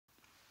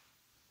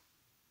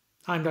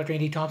I'm Dr.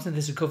 Andy Thompson.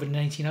 This is a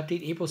COVID-19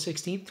 update, April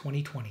 16th,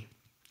 2020.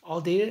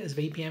 All data is of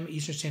 8 p.m.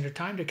 Eastern Standard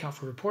Time to account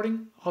for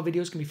reporting. All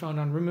videos can be found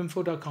on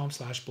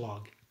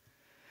roominfo.com/blog.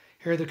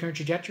 Here are the current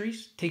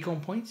trajectories.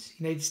 Take-home points.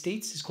 United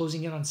States is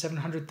closing in on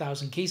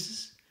 700,000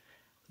 cases.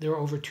 There are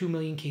over 2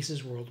 million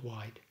cases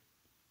worldwide.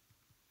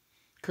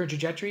 Current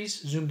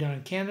trajectories. Zoom down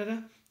on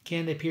Canada.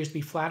 Canada appears to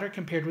be flatter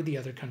compared with the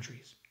other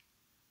countries.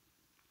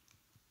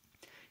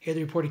 Here are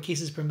the reported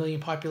cases per million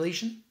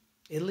population.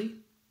 Italy,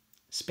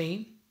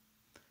 Spain,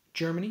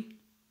 Germany,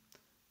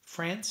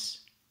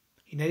 France,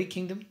 United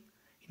Kingdom,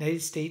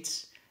 United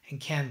States,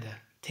 and Canada.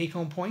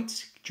 Take-home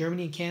points,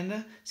 Germany and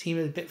Canada seem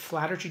a bit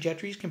flatter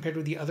trajectories compared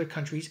with the other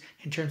countries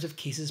in terms of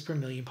cases per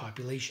million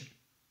population.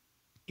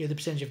 Here are the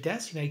percentage of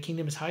deaths. United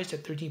Kingdom is highest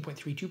at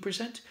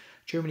 13.32%,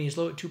 Germany is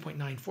low at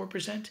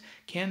 2.94%,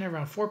 Canada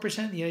around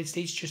 4%, the United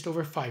States just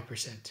over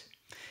 5%.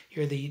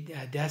 Here are the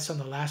deaths on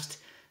the last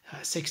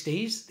 6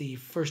 days. The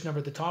first number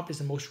at the top is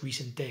the most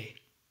recent day.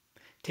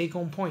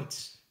 Take-home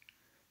points.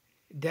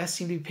 Deaths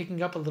seem to be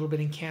picking up a little bit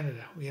in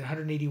Canada. We had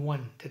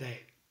 181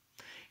 today.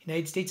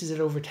 United States is at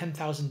over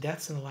 10,000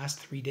 deaths in the last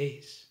 3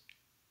 days.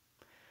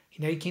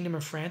 United Kingdom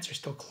and France are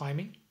still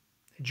climbing.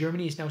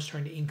 Germany is now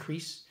starting to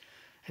increase.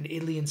 And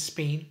Italy and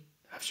Spain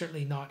have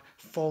certainly not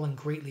fallen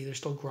greatly. They're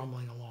still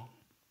grumbling along.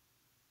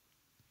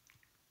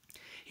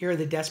 Here are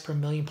the deaths per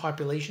million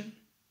population.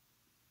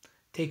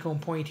 Take-home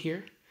point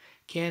here.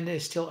 Canada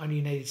is still under the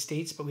United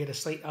States, but we had a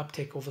slight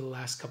uptick over the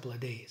last couple of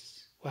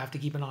days. We'll have to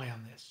keep an eye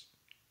on this.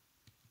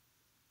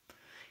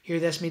 Here are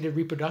the estimated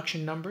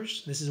reproduction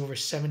numbers. This is over a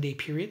 7-day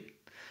period.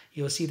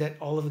 You'll see that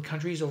all of the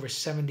countries over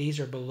 7 days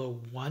are below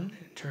 1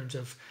 in terms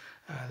of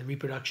the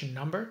reproduction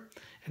number.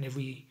 And if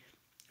we,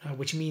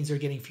 which means they're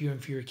getting fewer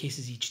and fewer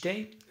cases each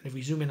day. And if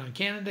we zoom in on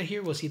Canada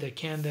here, we'll see that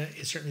Canada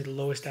is certainly the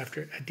lowest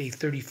after at day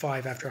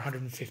 35 after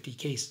 150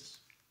 cases.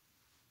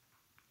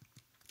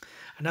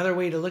 Another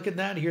way to look at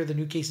that, here are the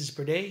new cases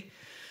per day.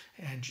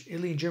 And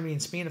Italy and Germany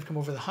and Spain have come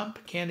over the hump.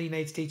 Canada,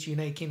 United States,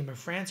 United Kingdom, and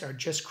France are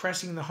just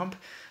cresting the hump.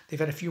 They've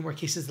had a few more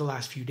cases the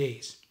last few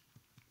days.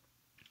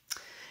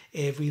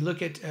 If we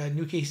look at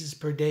new cases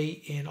per day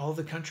in all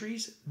the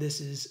countries, this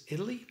is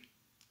Italy,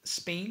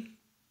 Spain,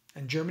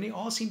 and Germany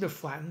all seem to have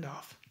flattened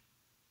off.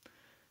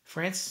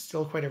 France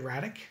still quite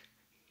erratic.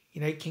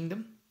 United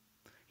Kingdom,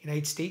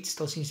 United States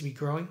still seems to be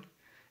growing.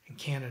 And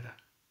Canada,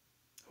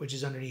 which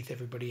is underneath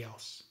everybody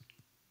else.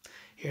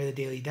 Here are the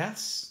daily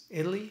deaths.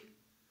 Italy,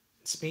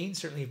 Spain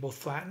certainly have both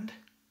flattened.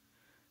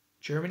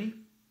 Germany,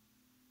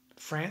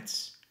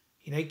 France,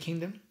 United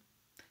Kingdom,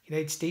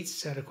 United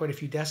States had quite a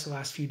few deaths the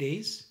last few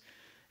days,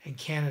 and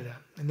Canada.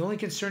 And the only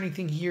concerning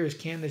thing here is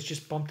Canada's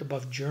just bumped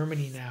above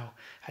Germany now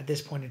at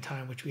this point in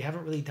time, which we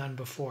haven't really done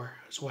before.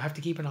 So we'll have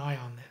to keep an eye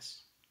on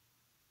this.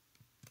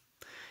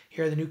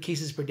 Here are the new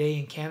cases per day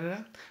in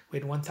Canada. We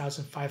had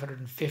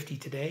 1,550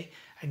 today,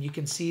 and you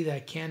can see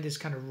that Canada is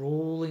kind of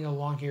rolling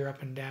along here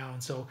up and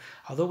down. So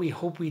although we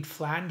hope we'd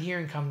flattened here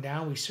and come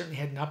down, we certainly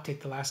had an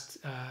uptick the last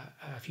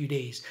few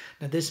days.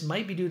 Now this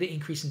might be due to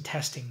increase in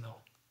testing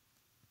though.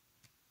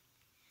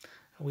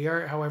 We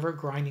are, however,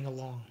 grinding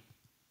along.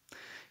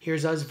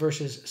 Here's us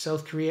versus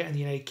South Korea and the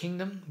United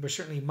Kingdom. We're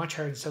certainly much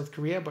higher in South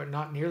Korea, but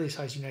not nearly as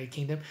high as the United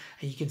Kingdom.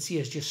 And you can see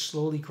us just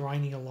slowly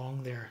grinding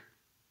along there.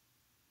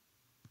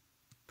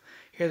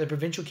 Here are the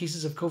provincial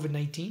cases of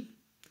COVID-19.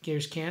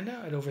 Here's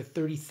Canada at over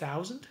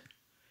 30,000.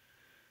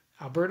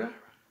 Alberta,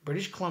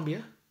 British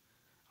Columbia,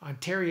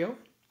 Ontario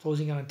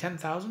closing in on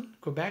 10,000.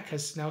 Quebec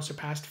has now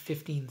surpassed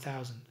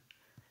 15,000.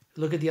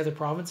 Look at the other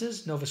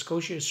provinces. Nova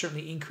Scotia is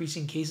certainly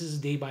increasing cases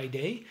day by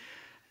day.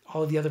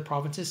 All of the other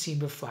provinces seem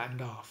to have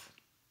flattened off.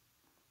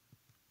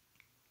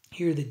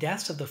 Here are the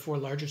deaths of the 4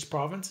 largest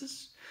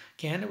provinces.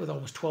 Canada with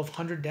almost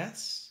 1,200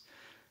 deaths.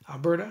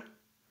 Alberta,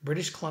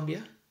 British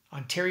Columbia,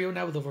 Ontario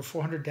now with over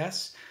 400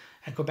 deaths,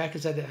 and Quebec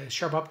has had a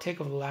sharp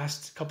uptick over the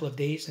last couple of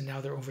days, and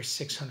now they're over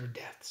 600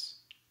 deaths.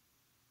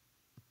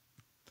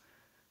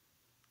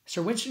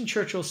 Sir Winston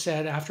Churchill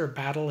said after a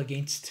battle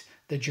against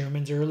the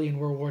Germans early in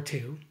World War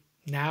II,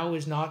 "Now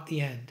is not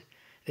the end.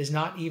 It is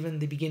not even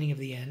the beginning of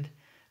the end,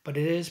 but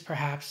it is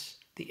perhaps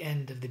the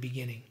end of the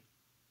beginning."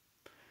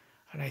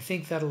 And I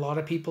think that a lot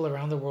of people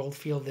around the world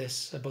feel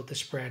this about the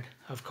spread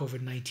of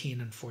COVID-19,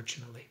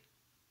 unfortunately.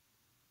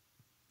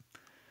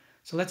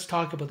 So let's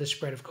talk about the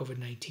spread of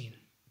COVID-19.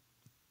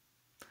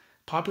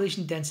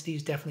 Population density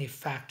is definitely a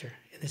factor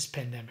in this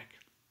pandemic,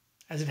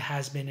 as it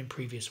has been in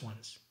previous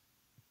ones.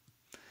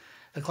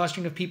 The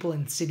clustering of people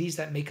in cities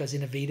that make us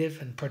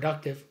innovative and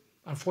productive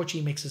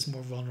unfortunately makes us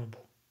more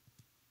vulnerable.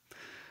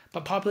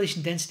 But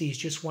population density is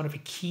just one of a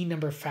key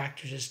number of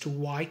factors as to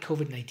why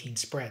COVID-19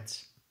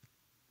 spreads.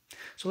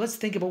 So let's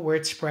think about where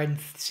it spread and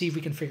see if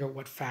we can figure out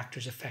what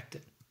factors affect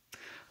it.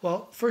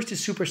 Well, first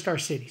is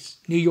superstar cities.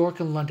 New York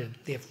and London.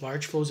 They have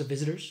large flows of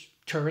visitors,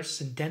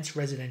 tourists, and dense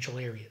residential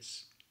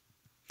areas.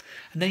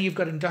 And then you've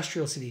got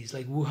industrial cities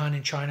like Wuhan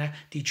in China,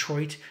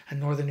 Detroit,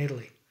 and northern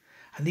Italy.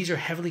 And these are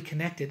heavily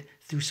connected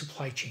through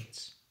supply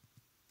chains.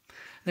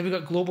 Then we've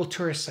got global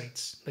tourist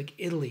sites like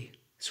Italy,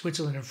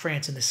 Switzerland, and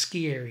France, and the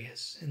ski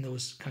areas in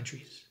those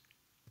countries.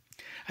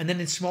 And then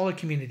in smaller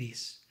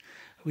communities,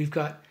 we've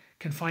got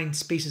confined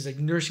spaces like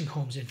nursing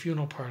homes and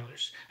funeral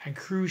parlors and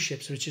cruise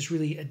ships, which is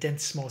really a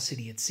dense small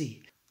city at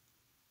sea.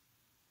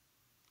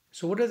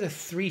 So what are the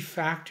three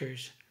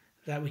factors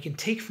that we can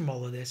take from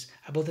all of this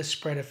about the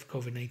spread of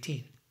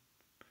COVID-19?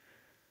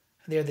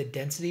 They are the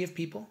density of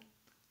people,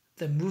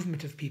 the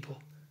movement of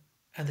people,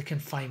 and the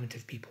confinement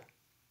of people.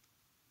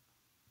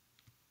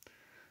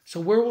 So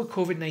where will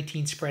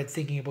COVID-19 spread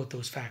thinking about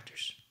those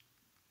factors?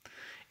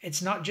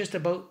 It's not just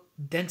about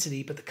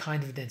density, but the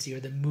kind of density or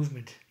the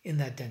movement in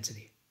that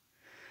density.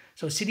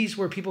 So cities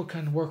where people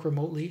can work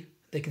remotely,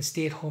 they can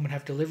stay at home and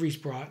have deliveries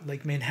brought,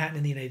 like Manhattan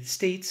in the United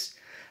States,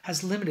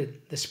 has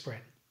limited the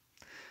spread.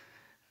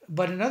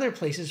 But in other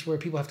places where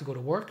people have to go to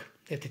work,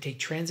 they have to take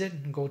transit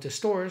and go to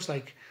stores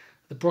like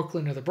the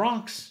Brooklyn or the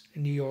Bronx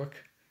in New York,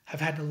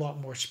 have had a lot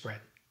more spread.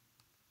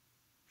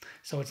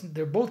 So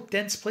they're both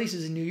dense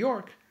places in New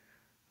York.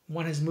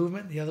 One has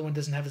movement, the other one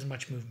doesn't have as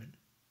much movement.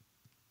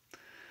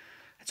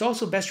 It's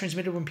also best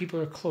transmitted when people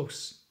are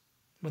close,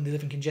 when they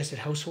live in congested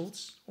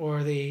households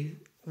or they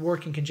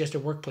work in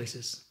congested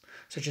workplaces,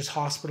 such as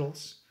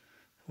hospitals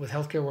with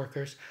healthcare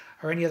workers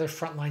or any other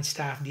frontline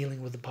staff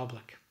dealing with the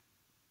public.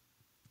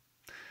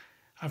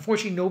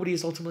 Unfortunately, nobody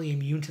is ultimately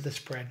immune to the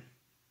spread.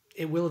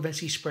 It will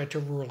eventually spread to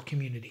rural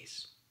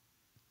communities.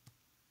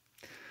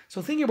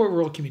 So thinking about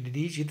rural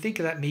communities, you'd think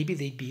that maybe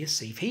they'd be a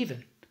safe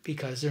haven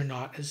because they're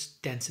not as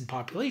dense in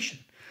population.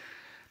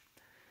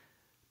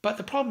 But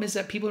the problem is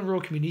that people in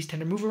rural communities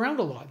tend to move around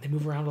a lot. They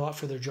move around a lot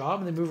for their job,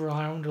 and they move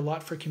around a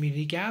lot for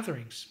community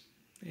gatherings,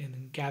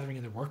 and gathering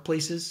in their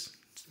workplaces,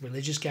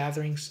 religious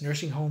gatherings,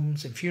 nursing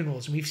homes, and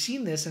funerals. And we've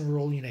seen this in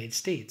rural United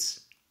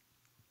States.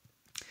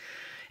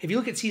 If you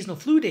look at seasonal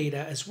flu data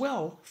as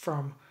well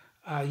from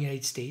the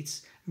United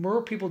States,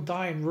 more people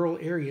die in rural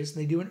areas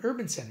than they do in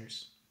urban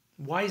centers.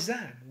 Why is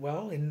that?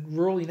 Well, in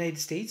rural United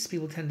States,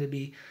 people tend to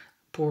be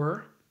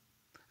poorer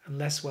and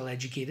less well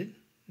educated.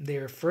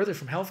 They're further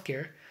from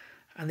healthcare,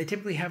 and they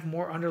typically have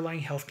more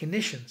underlying health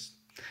conditions.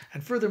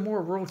 And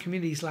furthermore, rural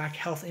communities lack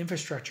health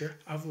infrastructure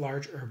of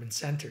large urban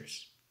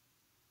centers.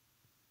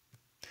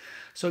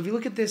 So if you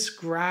look at this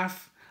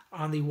graph,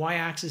 on the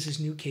y-axis is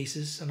new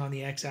cases and on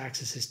the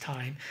x-axis is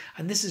time.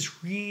 And this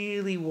is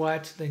really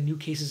what the new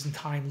cases and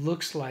time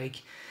looks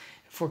like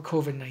for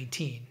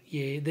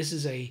COVID-19. This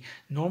is a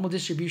normal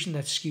distribution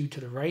that's skewed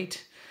to the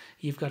right.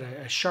 You've got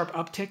a sharp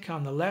uptick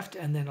on the left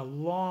and then a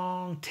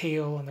long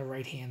tail on the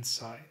right-hand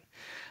side.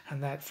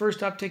 And that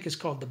first uptick is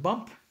called the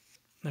bump.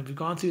 And we've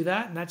gone through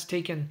that, and that's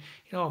taken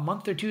a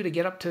month or two to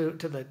get up to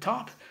the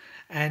top.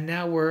 And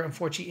now we're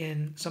unfortunately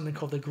in something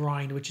called the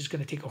grind, which is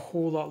going to take a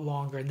whole lot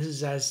longer. And this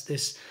is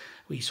as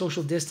we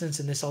social distance,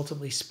 and this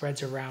ultimately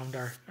spreads around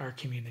our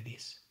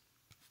communities.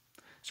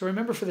 So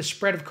remember, for the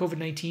spread of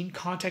COVID-19,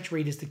 contact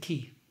rate is the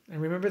key. And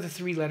remember the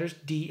three letters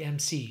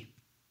DMC.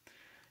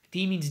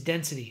 D means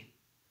density.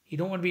 You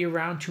don't want to be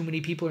around too many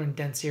people or in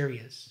dense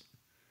areas.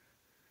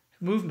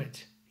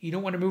 Movement. You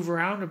don't want to move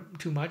around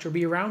too much or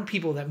be around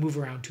people that move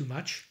around too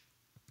much.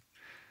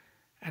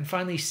 And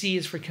finally, C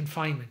is for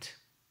confinement.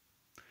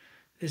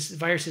 This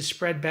virus is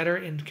spread better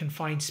in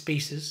confined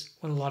spaces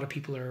when a lot of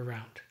people are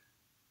around.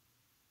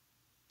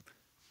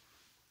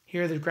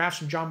 Here are the graphs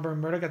from John Byrne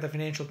Murdoch at the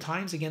Financial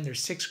Times. Again,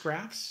 there's 6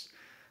 graphs.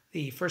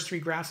 The first 3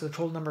 graphs are the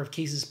total number of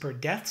cases per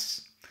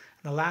deaths.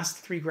 And the last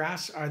 3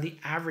 graphs are the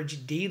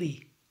average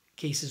daily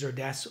cases or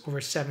deaths over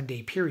a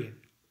 7-day period.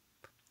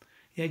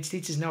 The United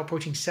States is now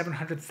approaching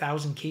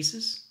 700,000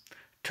 cases.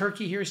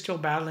 Turkey here is still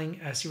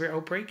battling a severe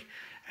outbreak.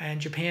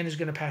 And Japan is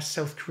going to pass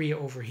South Korea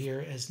over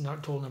here as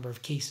total number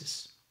of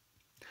cases.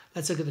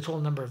 Let's look at the total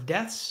number of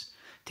deaths.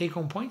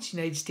 Take-home points.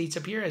 United States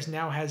up here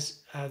now has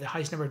the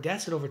highest number of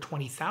deaths at over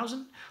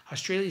 20,000.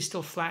 Australia is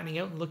still flattening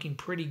out and looking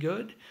pretty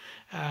good.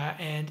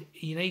 And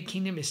the United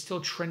Kingdom is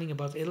still trending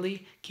above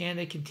Italy.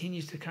 Canada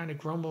continues to kind of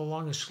grumble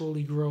along and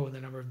slowly grow in the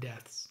number of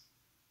deaths.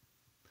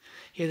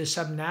 Here are the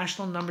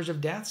subnational numbers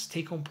of deaths.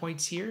 Take-home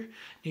points here.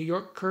 New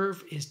York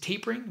curve is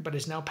tapering, but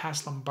has now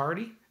passed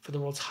Lombardy for the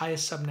world's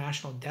highest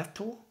subnational death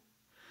toll.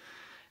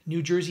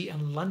 New Jersey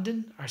and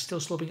London are still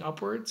sloping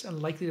upwards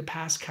and likely to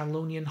pass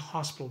Catalonian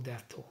hospital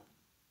death toll.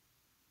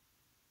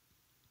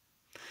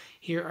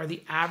 Here are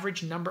the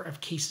average number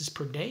of cases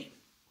per day.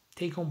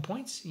 Take-home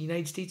points. The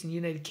United States and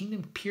United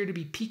Kingdom appear to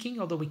be peaking,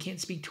 although we can't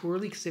speak too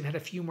early because they've had a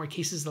few more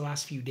cases the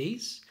last few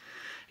days.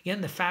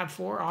 Again, the Fab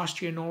Four,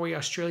 Austria, Norway,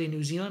 Australia,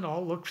 New Zealand,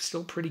 all look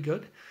still pretty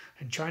good.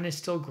 And China is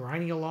still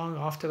grinding along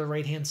off to the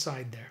right-hand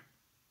side there.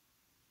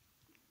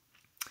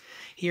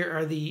 Here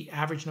are the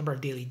average number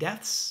of daily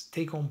deaths.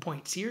 Take-home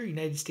points here.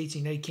 United States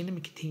and United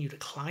Kingdom continue to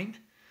climb.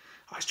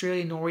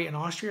 Australia, Norway, and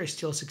Austria are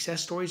still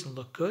success stories and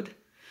look good.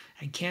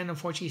 And Canada,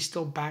 unfortunately, is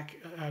still back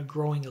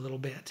growing a little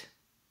bit.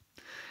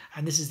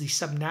 And this is the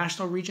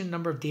subnational region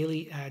number of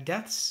daily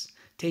deaths.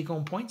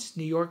 Take-home points.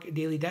 New York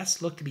daily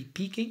deaths look to be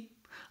peaking.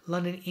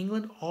 London,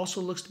 England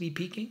also looks to be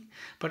peaking.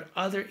 But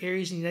other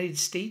areas in the United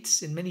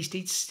States and many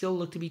states still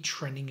look to be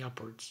trending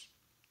upwards.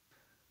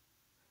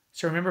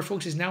 So remember,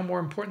 folks, it's now more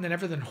important than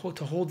ever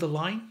to hold the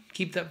line,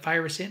 keep that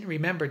virus in.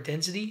 Remember,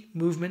 density,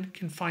 movement,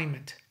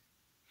 confinement.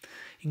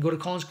 You can go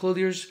to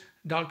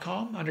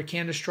collinsclothiers.com under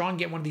Canada Strong,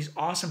 get one of these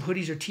awesome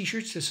hoodies or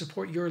t-shirts to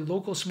support your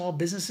local small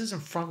businesses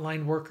and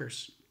frontline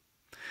workers.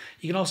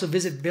 You can also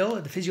visit Bill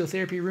at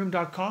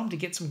thephysiotherapyroom.com to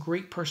get some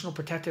great personal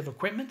protective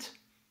equipment.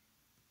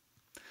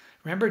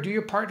 Remember, do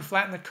your part to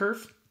flatten the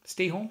curve.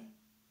 Stay home,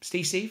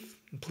 stay safe,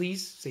 and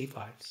please save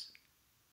lives.